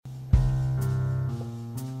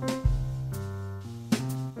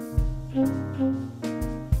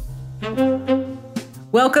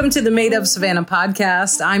Welcome to the Made of Savannah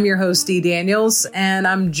podcast. I'm your host, Dee Daniels, and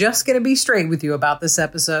I'm just going to be straight with you about this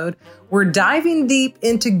episode. We're diving deep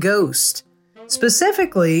into Ghost,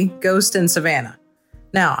 specifically Ghost in Savannah.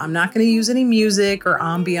 Now, I'm not going to use any music or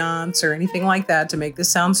ambiance or anything like that to make this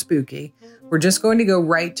sound spooky. We're just going to go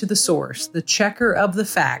right to the source, the checker of the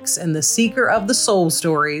facts and the seeker of the soul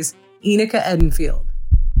stories, Enocha Edenfield.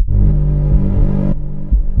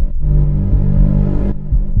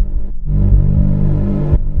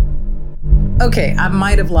 Okay, I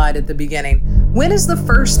might have lied at the beginning. When is the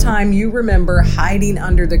first time you remember hiding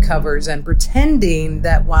under the covers and pretending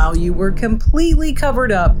that while you were completely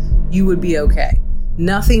covered up, you would be okay?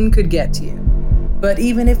 Nothing could get to you. But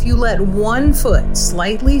even if you let one foot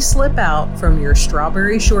slightly slip out from your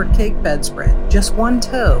strawberry shortcake bedspread, just one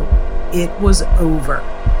toe, it was over.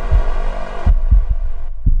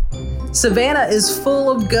 Savannah is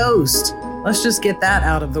full of ghosts. Let's just get that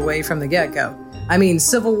out of the way from the get-go. I mean,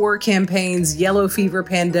 Civil War campaigns, yellow fever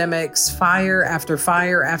pandemics, fire after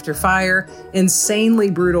fire after fire,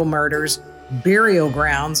 insanely brutal murders, burial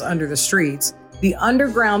grounds under the streets, the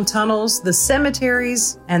underground tunnels, the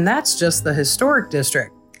cemeteries, and that's just the historic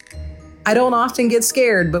district. I don't often get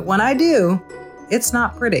scared, but when I do, it's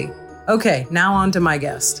not pretty. Okay, now on to my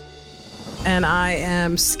guest. And I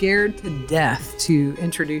am scared to death to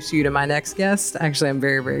introduce you to my next guest. Actually, I'm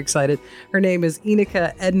very, very excited. Her name is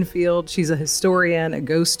Enocha Edenfield. She's a historian, a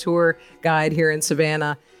ghost tour guide here in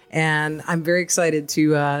Savannah. And I'm very excited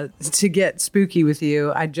to get spooky with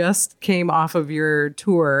you. I just came off of your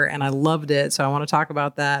tour and I loved it. So I want to talk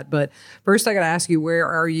about that. But first, I got to ask you, where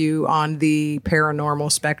are you on the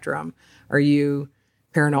paranormal spectrum? Are you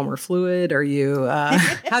paranormal fluid? Are you,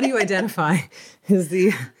 how do you identify?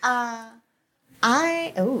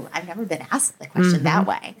 I've never been asked the question that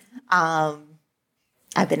way.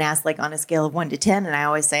 I've been asked like on a scale of 1 to 10, and I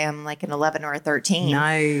always say I'm like an 11 or a 13.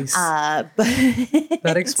 Nice. But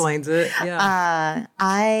that explains it. Yeah.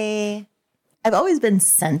 I've always been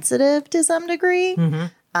sensitive to some degree.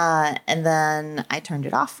 And then I turned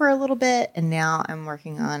it off for a little bit, and now I'm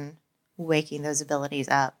working on waking those abilities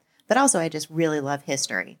up. But also I just really love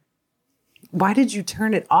history. Why did you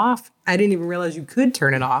turn it off? I didn't even realize you could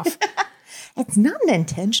turn it off. It's not an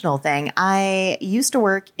intentional thing. I used to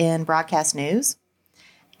work in broadcast news,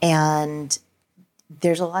 and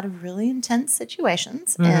there's a lot of really intense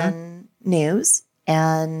situations in news,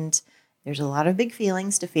 and there's a lot of big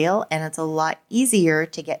feelings to feel, and it's a lot easier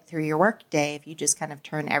to get through your work day if you just kind of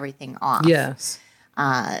turn everything off. Yes.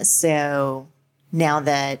 So now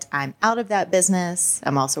that I'm out of that business,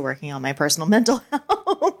 I'm also working on my personal mental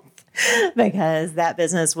health because that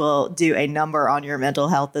business will do a number on your mental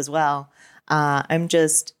health as well. I'm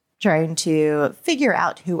just trying to figure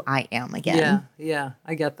out who I am again. Yeah,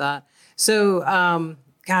 I get that. So,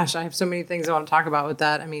 gosh, I have so many things I want to talk about with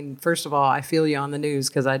that. I mean, first of all, I feel you on the news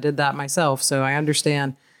because I did that myself. So I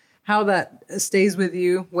understand how that stays with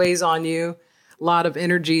you, weighs on you. A lot of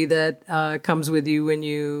energy that comes with you when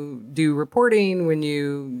you do reporting, when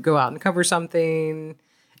you go out and cover something.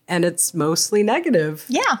 And it's mostly negative.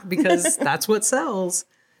 Yeah. Because that's what sells.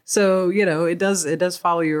 So, you know, it does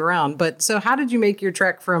follow you around. But so how did you make your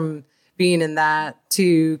trek from being in that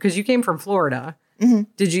to, because you came from Florida.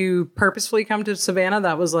 Did you purposefully come to Savannah?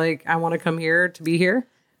 That was like, I want to come here to be here?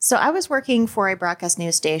 So I was working for a broadcast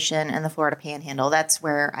news station in the Florida Panhandle. That's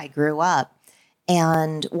where I grew up.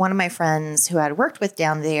 And one of my friends who I'd worked with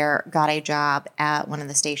down there got a job at one of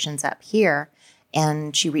the stations up here.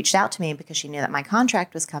 And she reached out to me because she knew that my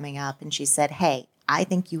contract was coming up. And she said, hey, I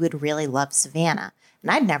think you would really love Savannah. And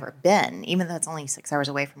I'd never been, even though it's only 6 hours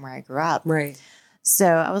away from where I grew up. Right. So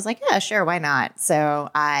I was like, yeah, sure, why not? So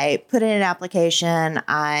I put in an application.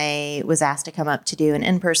 I was asked to come up to do an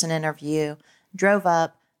in-person interview, drove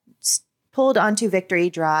up, pulled onto Victory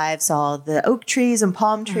Drive, saw the oak trees and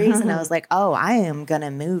palm trees. And I was like, oh, I am going to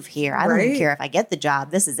move here. I don't even care if I get the job.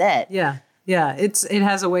 This is it. Yeah. Yeah. It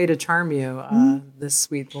has a way to charm you, this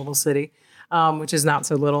sweet little city. Which is not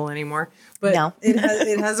so little anymore, but no.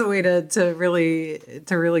 it has a way to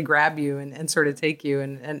really grab you and sort of take you.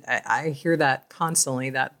 And I hear that constantly,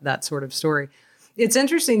 that sort of story. It's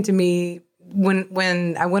interesting to me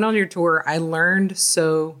when I went on your tour, I learned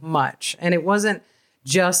so much, and it wasn't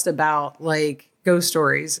just about like ghost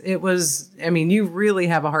stories. It was, I mean, you really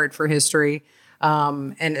have a heart for history.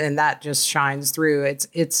 And that just shines through.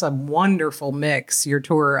 It's a wonderful mix, your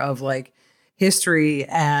tour of like history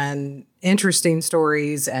and interesting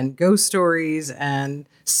stories and ghost stories and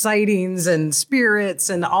sightings and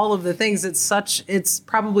spirits and all of the things. It's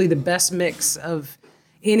probably the best mix of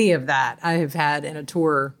any of that I have had in a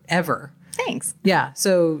tour ever. Thanks. Yeah.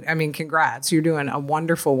 So, I mean, congrats. You're doing a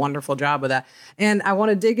wonderful, wonderful job of that. And I want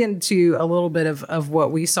to dig into a little bit of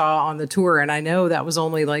what we saw on the tour. And I know that was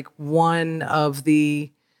only like one of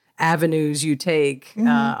the avenues you take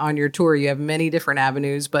on your tour. You have many different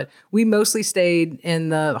avenues, but we mostly stayed in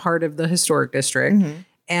the heart of the historic district.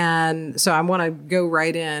 And so I want to go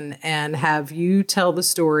right in and have you tell the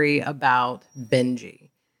story about Benji.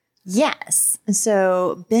 Yes.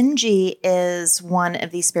 So Benji is one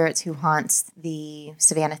of the spirits who haunts the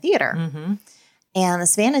Savannah Theater. And the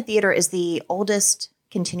Savannah Theater is the oldest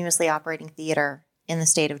continuously operating theater in the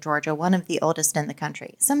state of Georgia, one of the oldest in the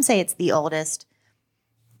country. Some say it's the oldest,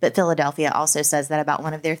 but Philadelphia also says that about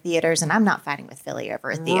one of their theaters. And I'm not fighting with Philly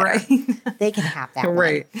over a theater. Right. They can have that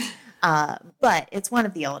Right. one. But it's one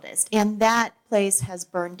of the oldest. And that place has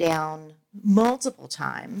burned down multiple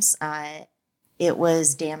times. It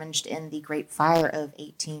was damaged in the Great Fire of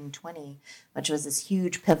 1820, which was this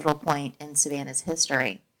huge pivotal point in Savannah's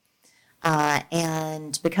history.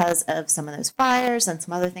 And because of some of those fires and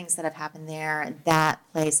some other things that have happened there, that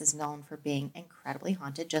place is known for being incredibly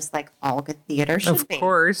haunted, just like all good theaters should be. Of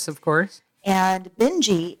course, of course. And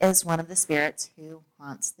Benji is one of the spirits who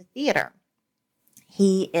haunts the theater.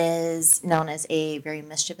 He is known as a very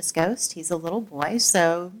mischievous ghost. He's a little boy,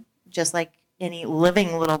 so just like any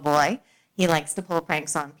living little boy, he likes to pull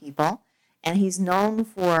pranks on people. And he's known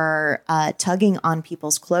for tugging on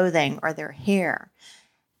people's clothing or their hair.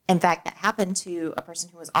 In fact, that happened to a person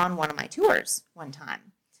who was on one of my tours one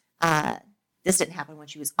time. This didn't happen when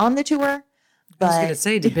she was on the tour. But I was going to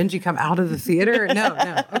say, did Benji come out of the theater?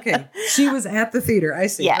 No. Okay. She was at the theater. I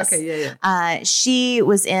see. Yes. Okay. Yeah. She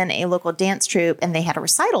was in a local dance troupe and they had a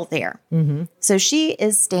recital there. So she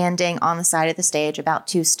is standing on the side of the stage about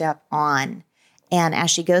 2 step on. And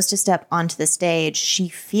as she goes to step onto the stage, she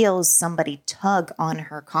feels somebody tug on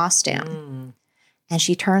her costume. And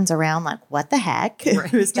she turns around like, what the heck? Right.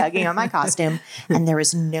 Who's tugging on my costume? And there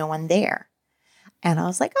was no one there. And I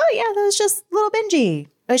was like, oh, yeah, that was just little Benji.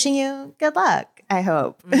 Wishing you good luck, I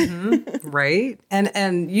hope. Right.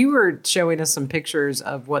 And you were showing us some pictures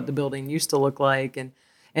of what the building used to look like. And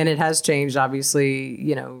it has changed,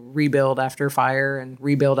 obviously, rebuild after fire and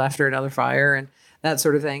rebuild after another fire and that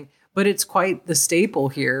sort of thing. But it's quite the staple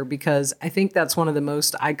here because I think that's one of the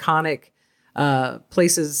most iconic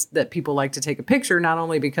places that people like to take a picture, not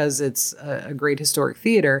only because it's a great historic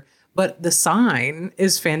theater, but the sign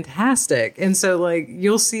is fantastic. And so like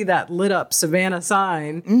you'll see that lit up Savannah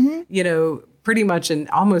sign, pretty much in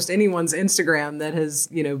almost anyone's Instagram that has,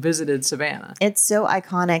 visited Savannah. It's so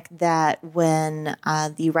iconic that when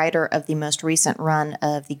the writer of the most recent run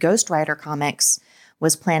of the Ghost Rider comics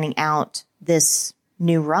was planning out this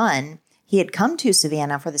new run, he had come to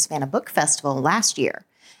Savannah for the Savannah Book Festival last year.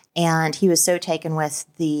 And he was so taken with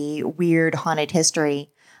the weird haunted history.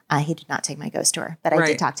 He did not take my ghost tour, but I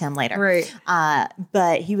did talk to him later. Right.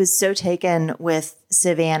 But he was so taken with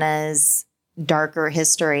Savannah's darker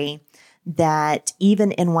history that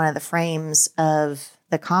even in one of the frames of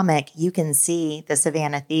the comic, you can see the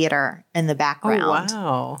Savannah Theater in the background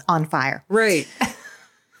on fire. Right.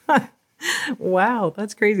 Wow,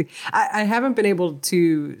 that's crazy. I haven't been able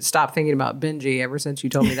to stop thinking about Benji ever since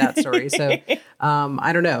you told me that story. So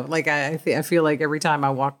I don't know. Like I feel like every time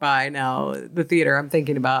I walk by now the theater, I'm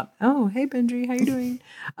thinking about, oh, hey Benji, how you doing?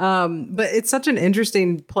 But it's such an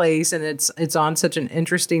interesting place, and it's on such an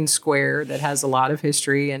interesting square that has a lot of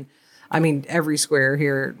history. And I mean, every square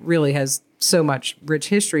here really has so much rich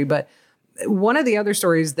history. But one of the other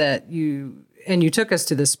stories that you took us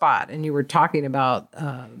to this spot and you were talking about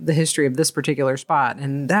the history of this particular spot.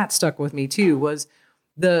 And that stuck with me too, was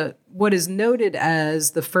what is noted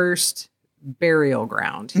as the first burial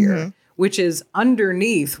ground here, which is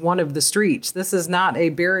underneath one of the streets. This is not a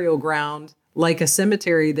burial ground like a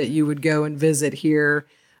cemetery that you would go and visit here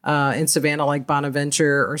in Savannah, like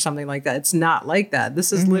Bonaventure or something like that. It's not like that.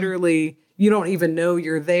 This is literally, you don't even know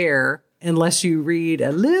you're there unless you read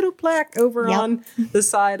a little plaque over on the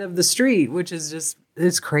side of the street, which is just,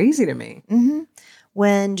 it's crazy to me.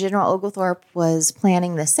 When General Oglethorpe was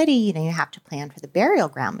planning the city, you have to plan for the burial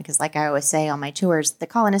ground because like I always say on my tours, the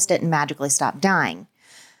colonists didn't magically stop dying.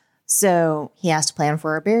 So he has to plan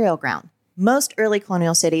for a burial ground. Most early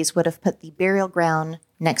colonial cities would have put the burial ground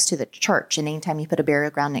next to the church. And anytime you put a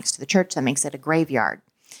burial ground next to the church, that makes it a graveyard.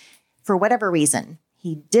 For whatever reason,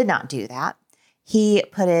 he did not do that. He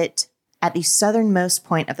put it at the southernmost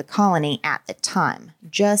point of the colony at the time,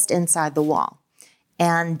 just inside the wall.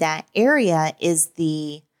 And that area is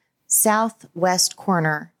the southwest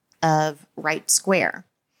corner of Wright Square,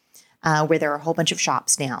 where there are a whole bunch of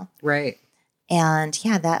shops now. Right. And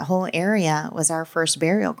yeah, that whole area was our first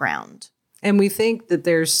burial ground. And we think that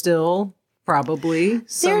there's still Probably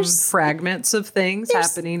some fragments of things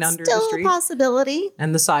happening under the street. Still a possibility.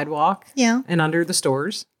 And the sidewalk. Yeah. And under the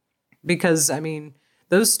stores. Because, I mean,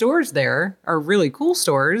 those stores there are really cool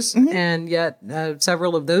stores. Mm-hmm. And yet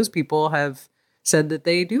several of those people have said that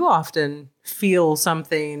they do often feel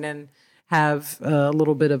something and have a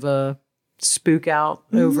little bit of a spook out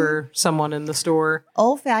over someone in the store.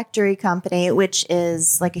 Olfactory Company, which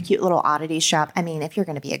is like a cute little oddity shop. I mean, if you're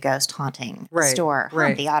going to be a ghost haunting store,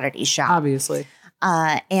 haunt the oddity shop. Obviously.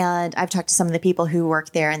 And I've talked to some of the people who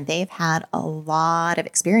work there, and they've had a lot of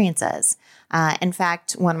experiences. In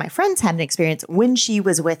fact, one of my friends had an experience when she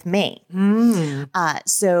was with me.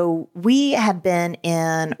 So we had been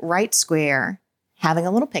in Wright Square having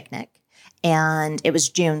a little picnic. And it was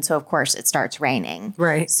June, so of course it starts raining.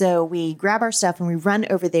 Right. So we grab our stuff and we run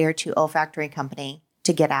over there to Olfactory Company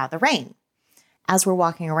to get out of the rain. As we're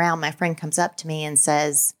walking around, my friend comes up to me and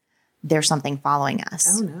says, "There's something following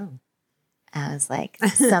us." Oh, no. I was like,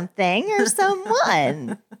 "Something or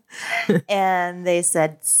someone?" And they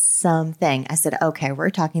said, "Something." I said, "Okay, we're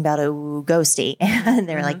talking about a ghosty." And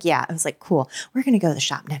they were like, "Yeah." I was like, "Cool. We're going to go to the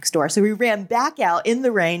shop next door." So we ran back out in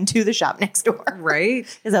the rain to the shop next door. Right.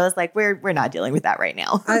 Because I was like, we're not dealing with that right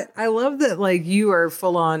now. I love that, like, you are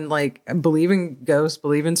full on, like, believe in ghosts,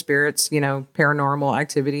 believe in spirits, paranormal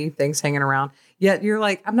activity, things hanging around. Yet you're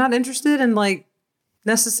like, I'm not interested in, like,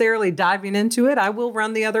 necessarily diving into it. I will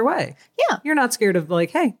run the other way. Yeah. You're not scared of, like,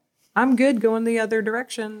 hey, I'm good going the other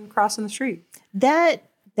direction, crossing the street. That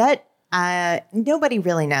nobody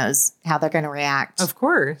really knows how they're going to react. Of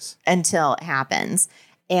course. Until it happens.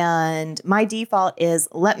 And my default is,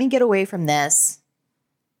 let me get away from this,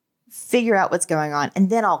 figure out what's going on, and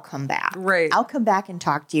then I'll come back. Right. I'll come back and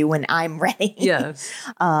talk to you when I'm ready. Yes.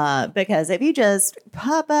 Because if you just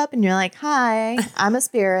pop up and you're like, "Hi, I'm a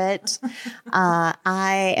spirit,"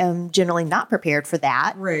 I am generally not prepared for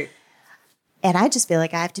that. Right. And I just feel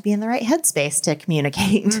like I have to be in the right headspace to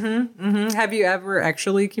communicate. Mm-hmm, mm-hmm. Have you ever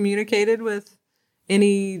actually communicated with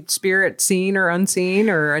any spirit, seen or unseen,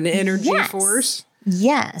 or an energy force?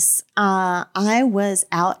 Yes. I was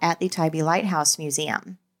out at the Tybee Lighthouse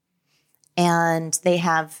Museum, and they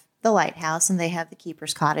have the lighthouse and they have the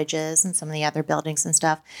keeper's cottages and some of the other buildings and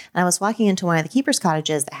stuff. And I was walking into one of the keeper's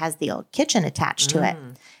cottages that has the old kitchen attached to it.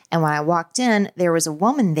 And when I walked in, there was a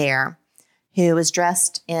woman there who was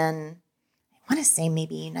dressed in, I want to say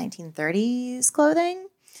maybe 1930s clothing.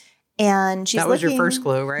 And she's that was your first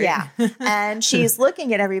clue, right? Yeah. And she's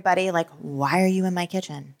looking at everybody like, "Why are you in my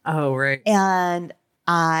kitchen?" Oh, right. And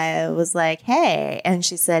I was like, "Hey." And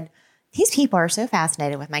she said, "These people are so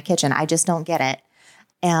fascinated with my kitchen. I just don't get it."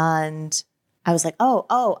 And I was like,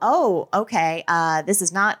 oh, okay. This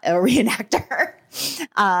is not a reenactor.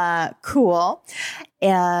 Cool.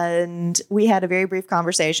 And we had a very brief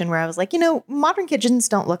conversation where I was like, modern kitchens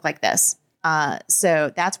don't look like this.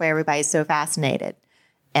 So that's why everybody's so fascinated.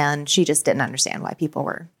 And she just didn't understand why people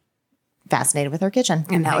were fascinated with her kitchen.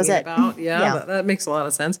 And that was it. Yeah. That makes a lot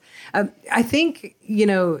of sense. I think,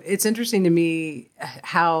 it's interesting to me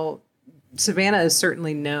how Savannah is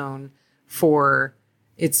certainly known for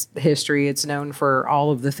its history. It's known for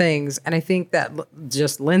all of the things. And I think that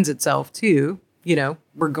just lends itself to,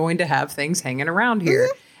 we're going to have things hanging around here.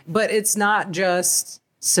 Mm-hmm. But it's not just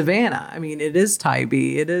Savannah. I mean, it is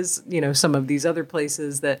Tybee. It is, some of these other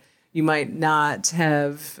places that you might not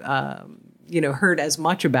have, heard as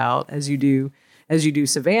much about as you do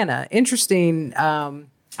Savannah. Interesting. I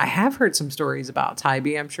have heard some stories about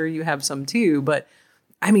Tybee. I'm sure you have some too. But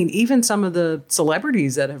I mean, even some of the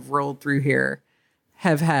celebrities that have rolled through here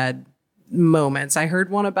have had moments. I heard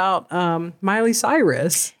one about Miley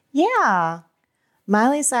Cyrus. Yeah.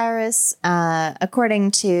 Miley Cyrus,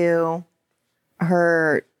 according to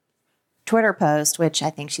her Twitter post, which I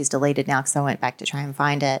think she's deleted now because I went back to try and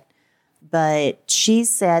find it. But she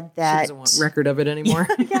said that... She doesn't want record of it anymore.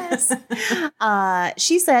 Yes.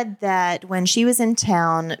 She said that when she was in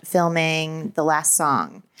town filming The Last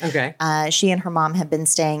Song, she and her mom had been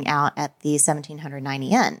staying out at the 1790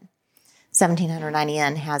 Inn. 1790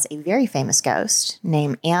 Inn has a very famous ghost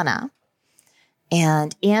named Anna.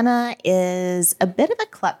 And Anna is a bit of a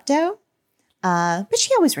klepto, but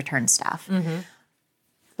she always returns stuff. Mm-hmm.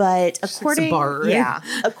 But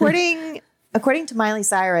according to Miley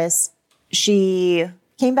Cyrus, she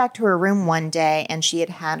came back to her room one day and she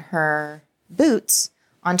had her boots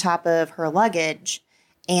on top of her luggage,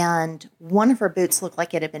 and one of her boots looked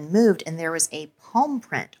like it had been moved and there was a palm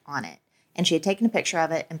print on it. And she had taken a picture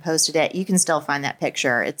of it and posted it. You can still find that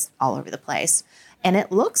picture. It's all over the place. And it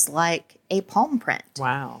looks like a palm print.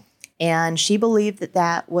 Wow. And she believed that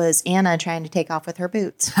that was Anna trying to take off with her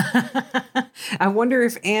boots. I wonder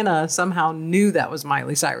if Anna somehow knew that was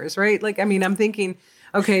Miley Cyrus, right? Like, I mean, I'm thinking,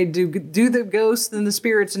 okay, do the ghosts and the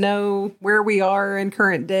spirits know where we are in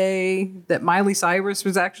current day, that Miley Cyrus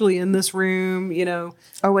was actually in this room, you know?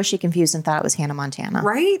 Or was she confused and thought it was Hannah Montana?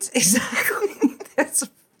 Right? Exactly. That's a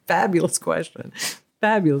fabulous question.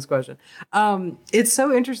 Fabulous question. It's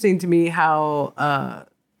so interesting to me how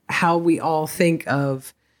we all think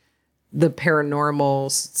of the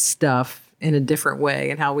paranormal stuff in a different way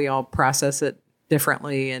and how we all process it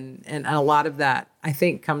differently. And a lot of that, I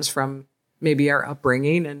think, comes from maybe our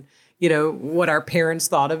upbringing and, you know, what our parents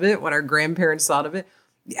thought of it, what our grandparents thought of it.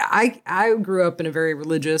 I grew up in a very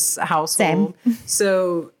religious household. Same.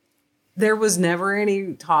 So there was never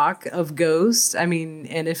any talk of ghosts. I mean,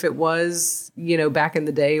 and if it was, you know, back in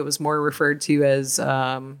the day, it was more referred to as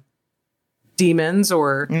demons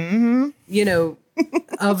or, you know,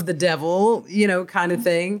 of the devil, you know, kind of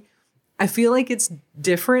thing. I feel like it's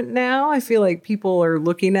different now. I feel like people are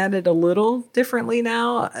looking at it a little differently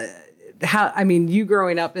now. You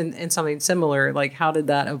growing up in something similar, like how did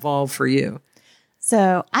that evolve for you?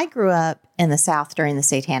 So I grew up in the South during the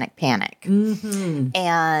Satanic Panic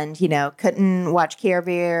and, you know, couldn't watch Care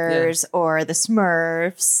Bears or the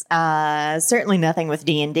Smurfs, certainly nothing with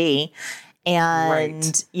D&D.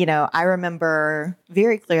 And, you know, I remember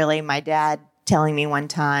very clearly my dad telling me one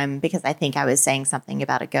time, because I think I was saying something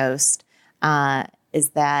about a ghost,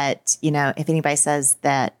 is that, you know, if anybody says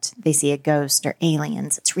that they see a ghost or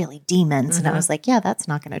aliens, it's really demons. And I was like, yeah, that's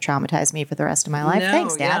not going to traumatize me for the rest of my life. No,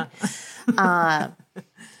 thanks, Dad. Yeah.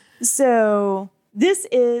 So this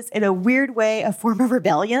is, in a weird way, a form of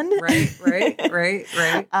rebellion. Right.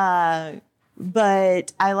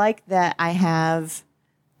 But I like that I have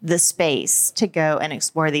the space to go and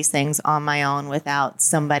explore these things on my own without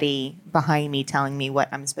somebody behind me telling me what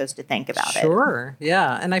I'm supposed to think about it. Sure.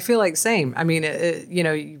 Yeah. And I feel like same. I mean, you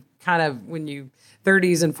know, you kind of, when you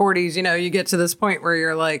 30s and 40s, you know, you get to this point where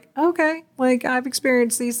you're like, okay, like I've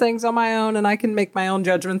experienced these things on my own and I can make my own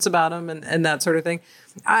judgments about them and that sort of thing.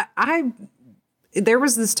 There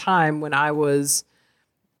was this time when I was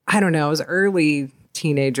early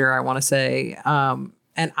teenager, I want to say,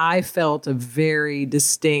 and I felt a very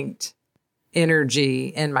distinct energy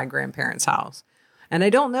in my grandparents' house. And I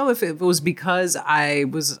don't know if it was because I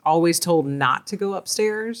was always told not to go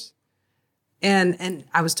upstairs. And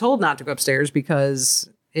I was told not to go upstairs because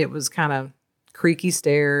it was kind of creaky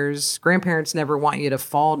stairs. Grandparents never want you to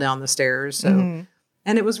fall down the stairs. So,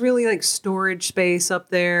 and it was really like storage space up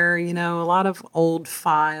there, you know, a lot of old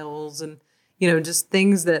files and, you know, just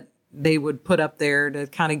things that they would put up there to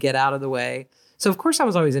kind of get out of the way. So, of course, I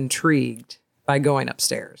was always intrigued by going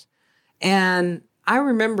upstairs. And I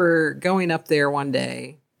remember going up there one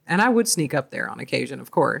day, and I would sneak up there on occasion, of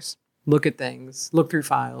course, look at things, look through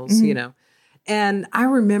files, you know. And I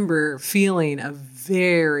remember feeling a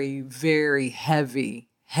very, very heavy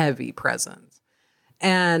presence.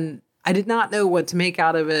 And I did not know what to make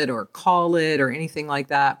out of it or call it or anything like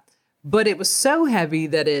that. But it was so heavy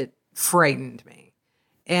that it frightened me.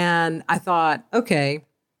 And I thought, okay,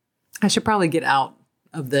 I should probably get out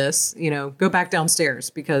of this, you know, go back downstairs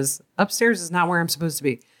because upstairs is not where I'm supposed to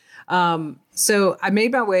be. So I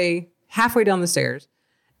made my way halfway down the stairs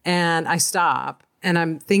and I stop and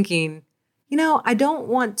I'm thinking, you know, I don't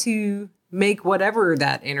want to make whatever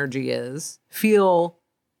that energy is feel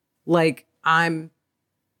like I'm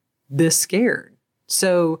this scared.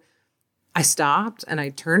 So I stopped and I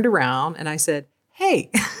turned around and I said, hey,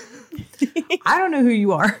 I don't know who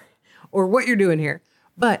you are or what you're doing here,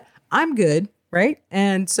 but I'm good, right?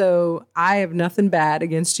 And so I have nothing bad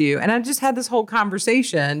against you. And I just had this whole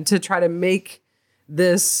conversation to try to make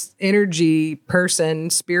this energy, person,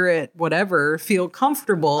 spirit, whatever, feel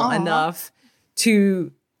comfortable enough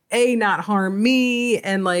to A, not harm me,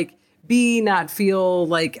 and like B, not feel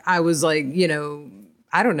like I was like, you know,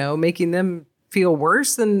 I don't know, making them feel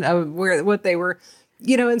worse than what they were.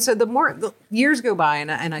 You know, and so the years go by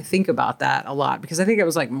and I think about that a lot because I think it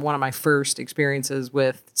was like one of my first experiences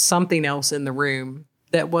with something else in the room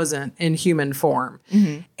that wasn't in human form.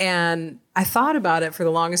 And I thought about it for the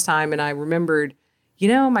longest time and I remembered, you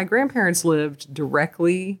know, my grandparents lived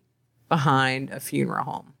directly behind a funeral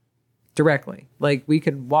home. Directly. Like we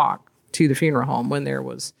could walk to the funeral home when there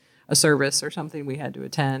was a service or something we had to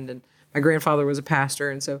attend. And my grandfather was a pastor.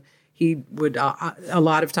 And so he would a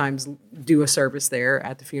lot of times do a service there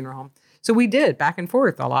at the funeral home. So we did back and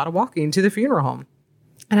forth, a lot of walking to the funeral home.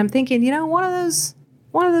 And I'm thinking, you know, one of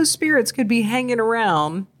those spirits could be hanging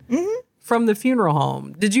around from the funeral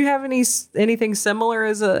home. Did you have anything similar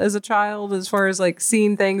as a child as far as like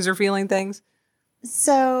seeing things or feeling things?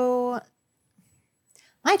 So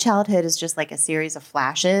my childhood is just like a series of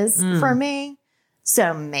flashes for me.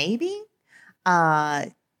 So maybe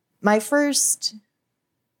my first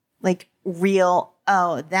like real,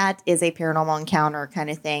 oh, that is a paranormal encounter kind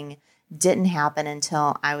of thing didn't happen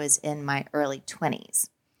until I was in my early 20s.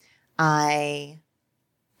 I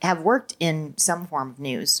have worked in some form of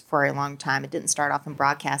news for a long time. It didn't start off in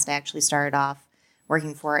broadcast. I actually started off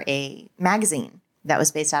working for a magazine that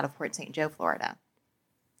was based out of Port St. Joe, Florida.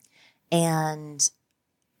 And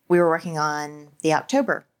we were working on the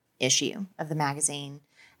October issue of the magazine.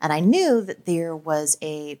 And I knew that there was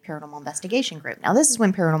a paranormal investigation group. Now, this is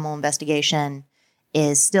when paranormal investigation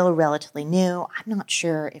is still relatively new. I'm not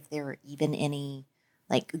sure if there were even any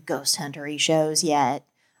like ghost hunter-y shows yet.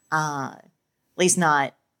 At least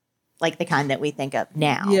not like the kind that we think of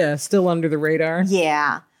now. Yeah, still under the radar.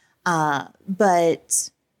 Yeah. But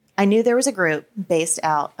I knew there was a group based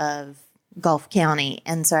out of Gulf County.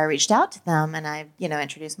 And so I reached out to them and I,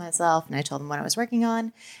 introduced myself and I told them what I was working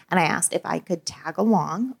on. And I asked if I could tag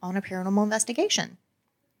along on a paranormal investigation.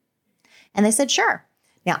 And they said, sure.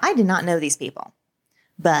 Now, I did not know these people,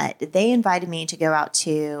 but they invited me to go out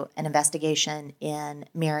to an investigation in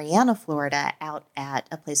Marianna, Florida, out at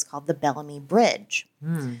a place called the Bellamy Bridge,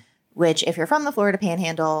 which if you're from the Florida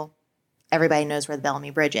Panhandle, everybody knows where the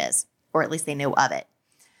Bellamy Bridge is, or at least they know of it.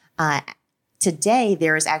 Today,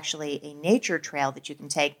 there is actually a nature trail that you can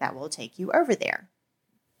take that will take you over there.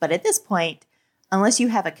 But at this point, unless you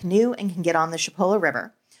have a canoe and can get on the Chipola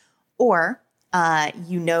River, or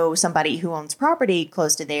somebody who owns property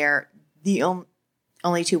close to there, the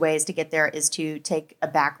only two ways to get there is to take a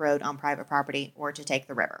back road on private property or to take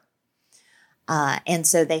the river. And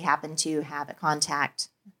so they happened to have a contact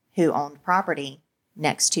who owned property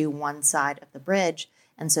next to one side of the bridge,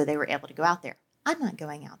 and so they were able to go out there. I'm not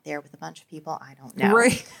going out there with a bunch of people I don't know.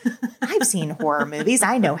 Right. I've seen horror movies.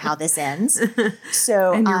 I know how this ends.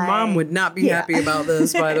 So, and your mom would not be happy about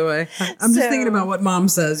this, by the way. I'm just thinking about what mom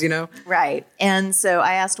says, Right. And so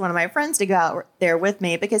I asked one of my friends to go out there with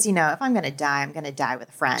me because, if I'm going to die, I'm going to die with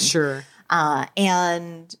a friend. Sure.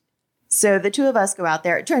 And so the two of us go out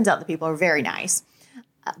there. It turns out the people are very nice.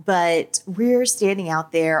 But we're standing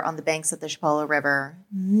out there on the banks of the Chipola River,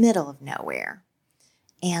 middle of nowhere.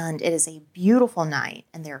 And it is a beautiful night,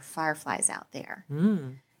 and there are fireflies out there.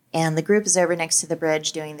 And the group is over next to the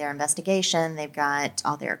bridge doing their investigation. They've got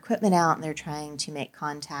all their equipment out, and they're trying to make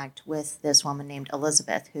contact with this woman named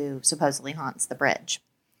Elizabeth, who supposedly haunts the bridge.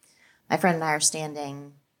 My friend and I are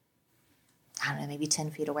standing, I don't know, maybe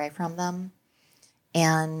 10 feet away from them.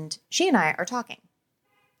 And she and I are talking.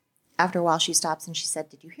 After a while, she stops, and she said,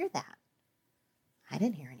 "Did you hear that?" I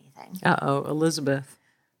didn't hear anything. Uh-oh, Elizabeth.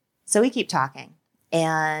 So we keep talking.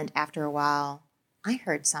 And after a while, I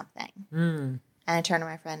heard something. And I turned to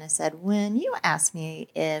my friend and said, "When you asked me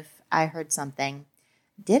if I heard something,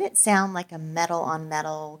 did it sound like a metal on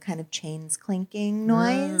metal kind of chains clinking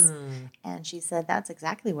noise?" And she said, "That's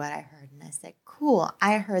exactly what I heard." And I said, "Cool,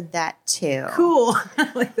 I heard that too." Cool.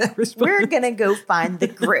 I like that response. We're going to go find the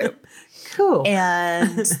group. Cool.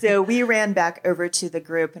 And so we ran back over to the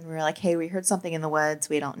group and we were like, "Hey, we heard something in the woods.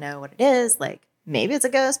 We don't know what it is. Like, maybe it's a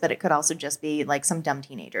ghost, but it could also just be like some dumb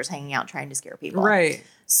teenagers hanging out trying to scare people." Right.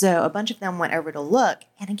 So a bunch of them went over to look.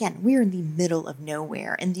 And again, we're in the middle of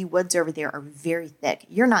nowhere and the woods over there are very thick.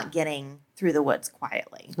 You're not getting through the woods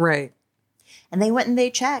quietly. Right. And they went and they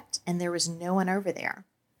checked and there was no one over there.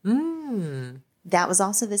 That was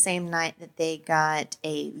also the same night that they got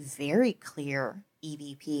a very clear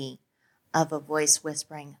EVP of a voice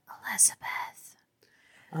whispering, "Elizabeth."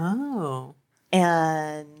 Oh.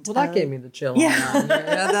 And well, that gave me the chill. Yeah.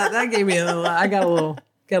 That gave me a little. I got a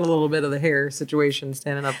little bit of the hair situation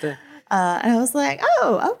standing up there. And I was like,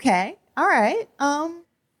 "Oh, okay, all right,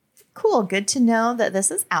 cool. Good to know that this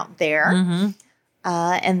is out there."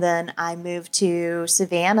 And then I moved to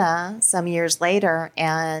Savannah some years later,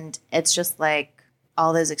 and it's just like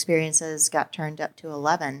all those experiences got turned up to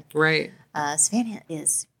 11. Right. Savannah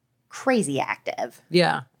is crazy active.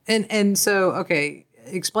 Yeah. And so, okay,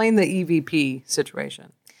 explain the EVP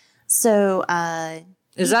situation. So,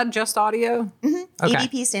 is that just audio? Okay.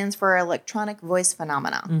 EVP stands for electronic voice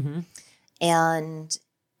phenomena. And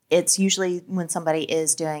it's usually when somebody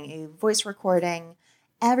is doing a voice recording.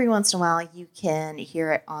 Every once in a while, you can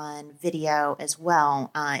hear it on video as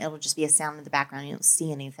well. It'll just be a sound in the background. You don't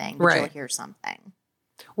see anything, but you'll hear something.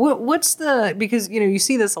 Because, you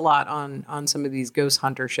see this a lot on some of these ghost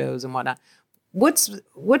hunter shows and whatnot.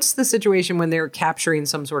 What's the situation when they're capturing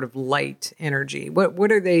some sort of light energy? What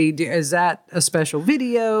are they do? Is that a special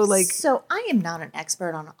video? So I am not an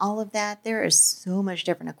expert on all of that. There is so much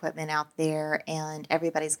different equipment out there, and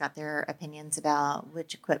everybody's got their opinions about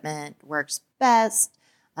which equipment works best,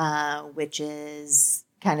 which is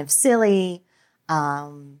kind of silly.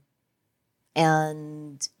 And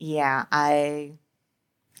yeah, I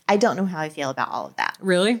don't know how I feel about all of that.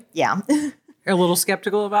 Really? Yeah. You're a little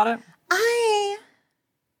skeptical about it?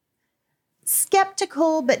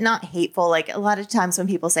 Skeptical, but not hateful. Like a lot of times when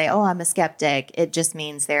people say, "Oh, I'm a skeptic," it just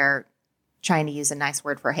means they're trying to use a nice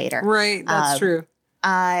word for hater. Right. That's true.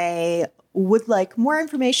 I would like more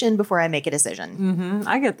information before I make a decision. Mm-hmm.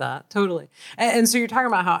 I get that. Totally. And so you're talking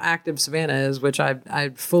about how active Savannah is, which I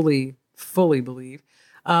fully believe.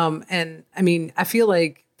 And I mean, I feel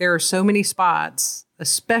like there are so many spots,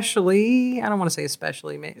 especially, I don't want to say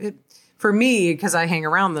especially, for me, because I hang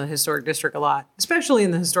around the historic district a lot, especially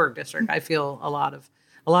in the historic district, I feel a lot of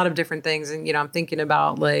different things. And, I'm thinking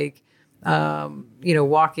about walking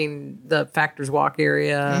the Factors Walk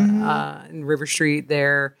area, in River Street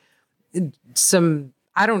there.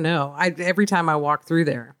 I don't know. Every time I walk through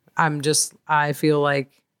there, I feel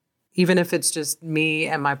like even if it's just me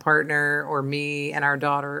and my partner or me and our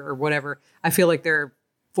daughter or whatever, I feel like there are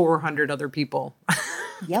 400 other people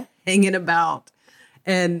hanging about.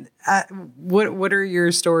 And what are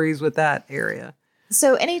your stories with that area?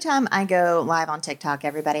 So anytime I go live on TikTok,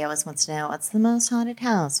 everybody always wants to know, what's the most haunted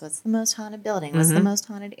house? What's the most haunted building? What's the most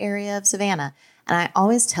haunted area of Savannah? And I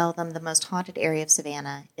always tell them the most haunted area of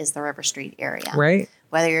Savannah is the River Street area. Right.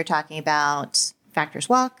 Whether you're talking about Factors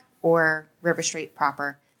Walk or River Street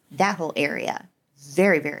proper, that whole area,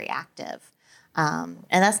 very, very active. And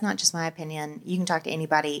that's not just my opinion. You can talk to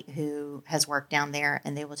anybody who has worked down there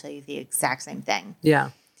and they will tell you the exact same thing.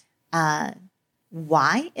 Yeah.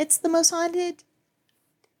 Why it's the most haunted?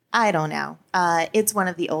 I don't know. It's one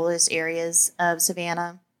of the oldest areas of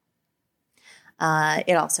Savannah.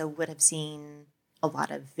 It also would have seen a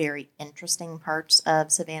lot of very interesting parts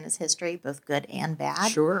of Savannah's history, both good and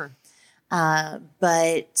bad. Sure.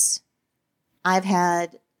 But I've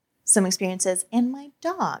had some experiences, and my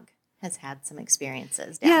dog has had some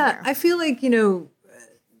experiences down there. I feel like,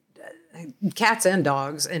 cats and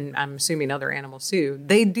dogs, and I'm assuming other animals too,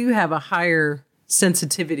 they do have a higher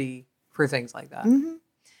sensitivity for things like that. Mm-hmm.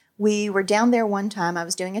 We were down there one time. I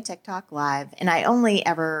was doing a TikTok live, and I only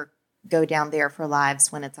ever go down there for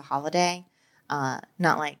lives when it's a holiday,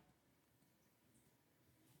 not like,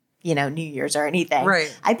 New Year's or anything.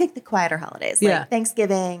 Right. I pick the quieter holidays, like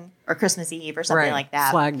Thanksgiving or Christmas Eve or something like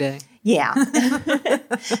that. Flag Day. Yeah.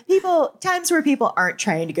 Times where people aren't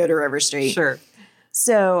trying to go to River Street. Sure.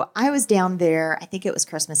 So I was down there, I think it was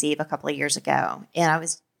Christmas Eve a couple of years ago, and I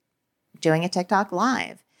was doing a TikTok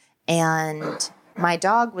live, and my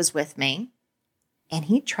dog was with me, and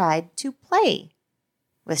he tried to play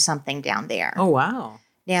with something down there. Oh, wow.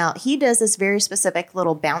 Now, he does this very specific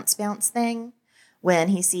little bounce thing when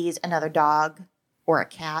he sees another dog or a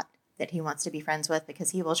cat that he wants to be friends with,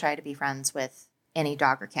 because he will try to be friends with any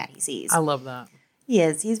dog or cat he sees. I love that. He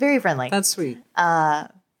is. He's very friendly. That's sweet.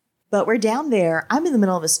 But we're down there. I'm in the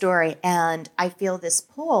middle of a story, and I feel this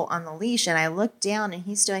pull on the leash, and I look down, and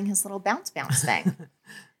he's doing his little bounce thing.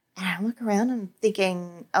 And I look around, and I'm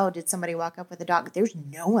thinking, oh, did somebody walk up with a dog? There's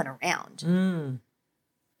no one around. Mm.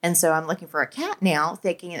 And so I'm looking for a cat now,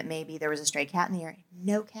 thinking that maybe there was a stray cat in the area.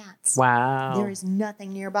 No cats. Wow. There is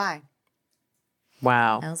nothing nearby.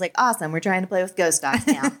 Wow. And I was like, awesome. We're trying to play with ghost dogs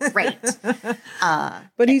now. Great.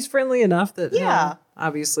 But he's friendly enough that, yeah,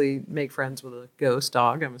 obviously make friends with a ghost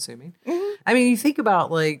dog, I'm assuming. Mm-hmm. I mean, you think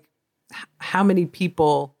about how many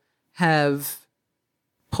people have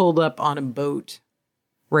pulled up on a boat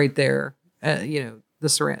right there,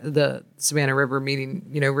 the Savannah River meeting,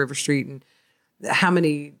 River Street, and how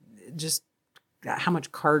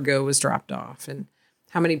much cargo was dropped off, and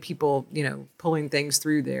how many people, pulling things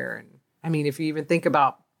through there. And I mean, if you even think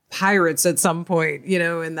about pirates at some point,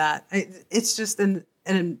 in that, it's just an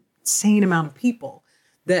insane amount of people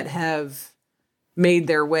that have made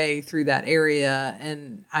their way through that area.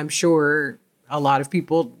 And I'm sure a lot of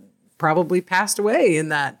people probably passed away in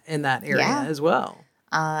that area as well.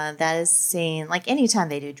 That is seen, like anytime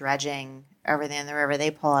they do dredging over there in the river, they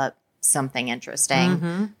pull up something interesting.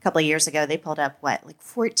 Mm-hmm. A couple of years ago, they pulled up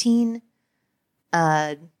 14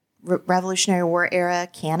 Revolutionary War era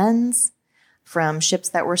cannons from ships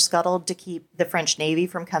that were scuttled to keep the French Navy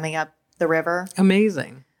from coming up the river.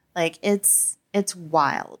 Amazing. Like it's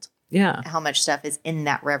wild. Yeah. How much stuff is in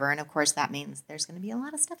that river. And of course that means there's going to be a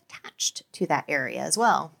lot of stuff attached to that area as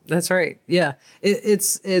well. That's right. Yeah.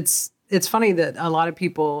 It's it's funny that a lot of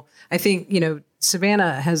people, I think,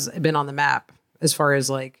 Savannah has been on the map as far as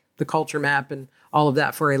like the culture map and all of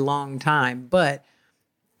that for a long time, but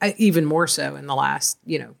even more so in the last,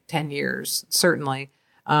 10 years, certainly,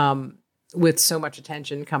 with so much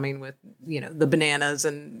attention coming with, the bananas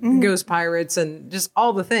and ghost pirates and just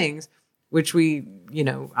all the things, which we,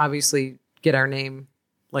 obviously get our name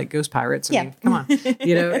like ghost pirates. I mean, come on,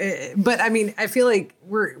 but I mean, I feel like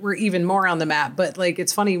we're even more on the map, but like,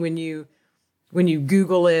 it's funny when you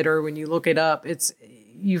Google it or when you look it up, it's,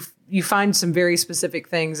 you find some very specific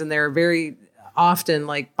things, and they're very often,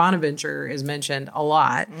 like Bonaventure is mentioned a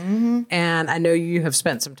lot. Mm-hmm. And I know you have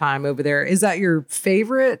spent some time over there. Is that your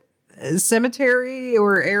favorite cemetery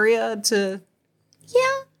or area to?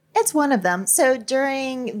 Yeah, it's one of them. So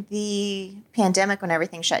during the pandemic, when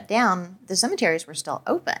everything shut down, the cemeteries were still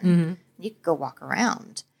open. Mm-hmm. You could go walk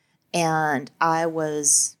around. And I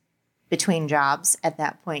was between jobs at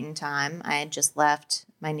that point in time. I had just left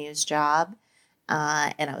my news job.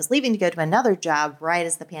 And I was leaving to go to another job right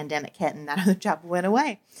as the pandemic hit, and that other job went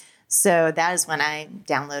away. So that is when I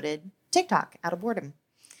downloaded TikTok out of boredom.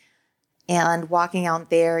 And walking out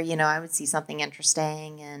there, I would see something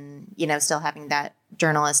interesting and, still having that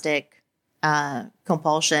journalistic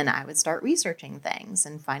compulsion, I would start researching things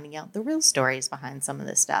and finding out the real stories behind some of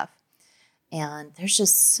this stuff. And there's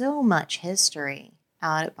just so much history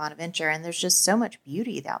out at Bonaventure, and there's just so much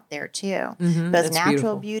beauty out there too. Mm-hmm, both natural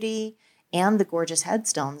beautiful. Beauty and the gorgeous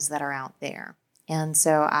headstones that are out there. And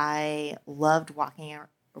so I loved walking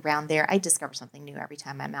around there. I discover something new every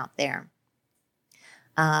time I'm out there.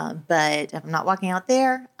 But if I'm not walking out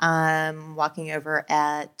there, I'm walking over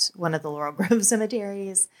at one of the Laurel Grove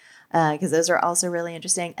cemeteries, because those are also really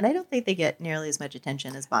interesting. And I don't think they get nearly as much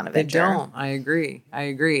attention as Bonaventure. They don't. I agree.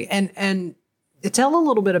 And tell a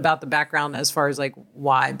little bit about the background as far as like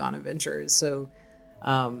why Bonaventure is so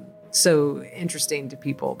interesting to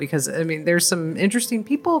people, because I mean, there's some interesting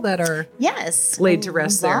people that are laid to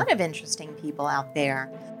rest there. A lot of interesting people out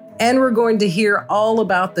there. And we're going to hear all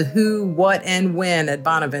about the who, what, and when at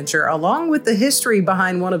Bonaventure, along with the history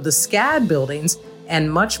behind one of the SCAD buildings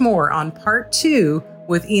and much more on part 2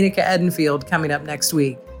 with Enocha Edenfield coming up next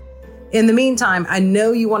week. In the meantime, I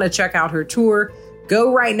know you want to check out her tour.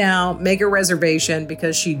 Go right now, make a reservation,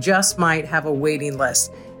 because she just might have a waiting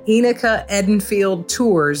list.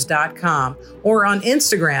 EnochaEdenfieldTours.com or on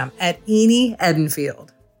Instagram at Eni Edenfield.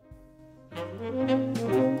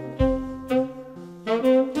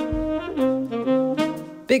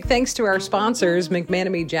 Big thanks to our sponsors,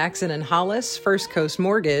 McManamy Jackson and Hollis, First Coast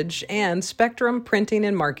Mortgage, and Spectrum Printing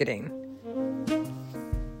and Marketing.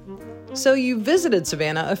 So you visited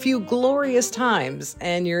Savannah a few glorious times,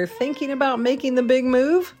 and you're thinking about making the big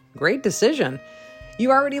move? Great decision.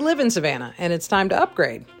 You already live in Savannah, and it's time to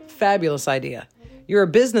upgrade. Fabulous idea. You're a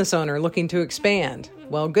business owner looking to expand.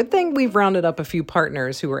 Well, good thing we've rounded up a few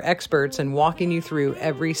partners who are experts in walking you through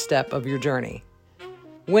every step of your journey.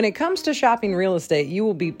 When it comes to shopping real estate, you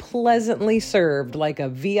will be pleasantly served like a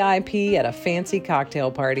VIP at a fancy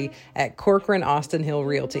cocktail party at Corcoran Austin Hill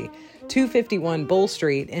Realty, 251 Bull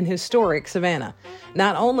Street in historic Savannah.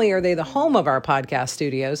 Not only are they the home of our podcast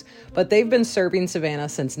studios, but they've been serving Savannah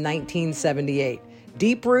since 1978.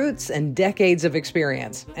 Deep roots and decades of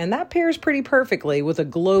experience. And that pairs pretty perfectly with a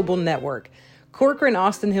global network. Corcoran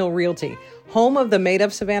Austin Hill Realty, home of the Made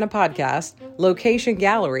of Savannah podcast, location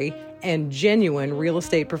gallery, and genuine real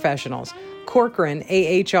estate professionals.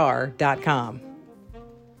 CorcoranAHR.com.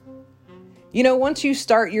 Once you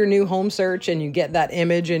start your new home search and you get that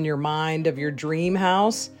image in your mind of your dream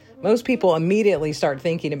house, most people immediately start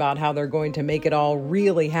thinking about how they're going to make it all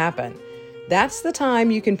really happen. That's the time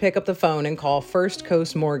you can pick up the phone and call First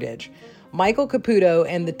Coast Mortgage. Michael Caputo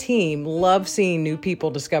and the team love seeing new people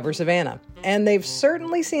discover Savannah, and they've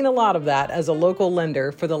certainly seen a lot of that as a local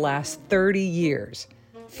lender for the last 30 years.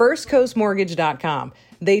 FirstCoastMortgage.com.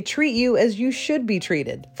 They treat you as you should be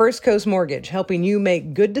treated. First Coast Mortgage, helping you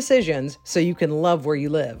make good decisions so you can love where you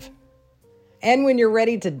live. And when you're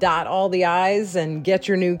ready to dot all the I's and get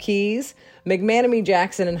your new keys, McManamy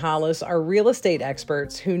Jackson and Hollis are real estate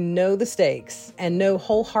experts who know the stakes and know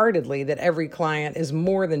wholeheartedly that every client is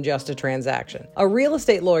more than just a transaction. A real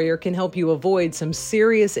estate lawyer can help you avoid some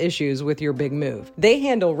serious issues with your big move. They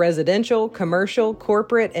handle residential, commercial,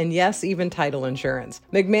 corporate, and yes, even title insurance.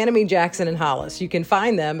 McManamy Jackson and Hollis. You can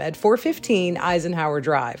find them at 415 Eisenhower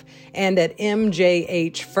Drive and at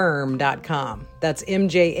mjhfirm.com. That's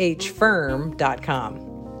mjhfirm.com.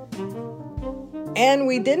 And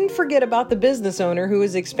we didn't forget about the business owner who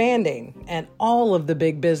is expanding and all of the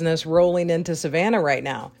big business rolling into Savannah right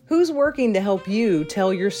now. Who's working to help you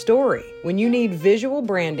tell your story? When you need visual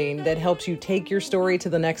branding that helps you take your story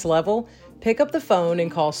to the next level, pick up the phone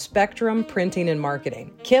and call Spectrum Printing and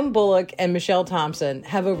Marketing. Kim Bullock and Michelle Thompson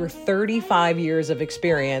have over 35 years of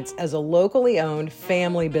experience as a locally owned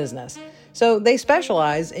family business. So they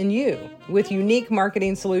specialize in you with unique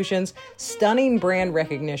marketing solutions, stunning brand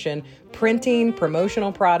recognition, printing,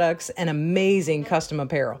 promotional products, and amazing custom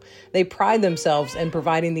apparel. They pride themselves in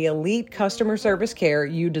providing the elite customer service care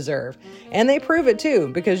you deserve. And they prove it too,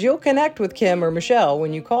 because you'll connect with Kim or Michelle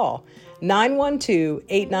when you call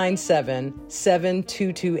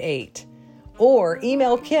 912-897-7228. Or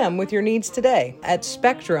email Kim with your needs today at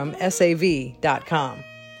spectrumsav.com.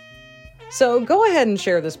 So go ahead and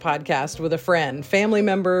share this podcast with a friend, family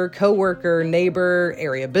member, coworker, neighbor,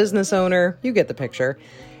 area business owner. You get the picture.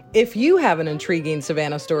 If you have an intriguing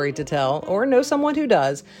Savannah story to tell or know someone who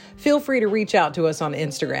does, feel free to reach out to us on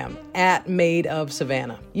Instagram at Made of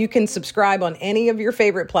Savannah. You can subscribe on any of your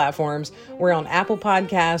favorite platforms. We're on Apple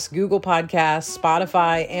Podcasts, Google Podcasts,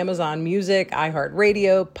 Spotify, Amazon Music,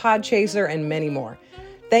 iHeartRadio, Podchaser, and many more.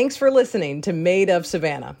 Thanks for listening to Made of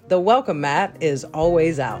Savannah. The welcome mat is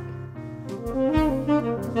always out.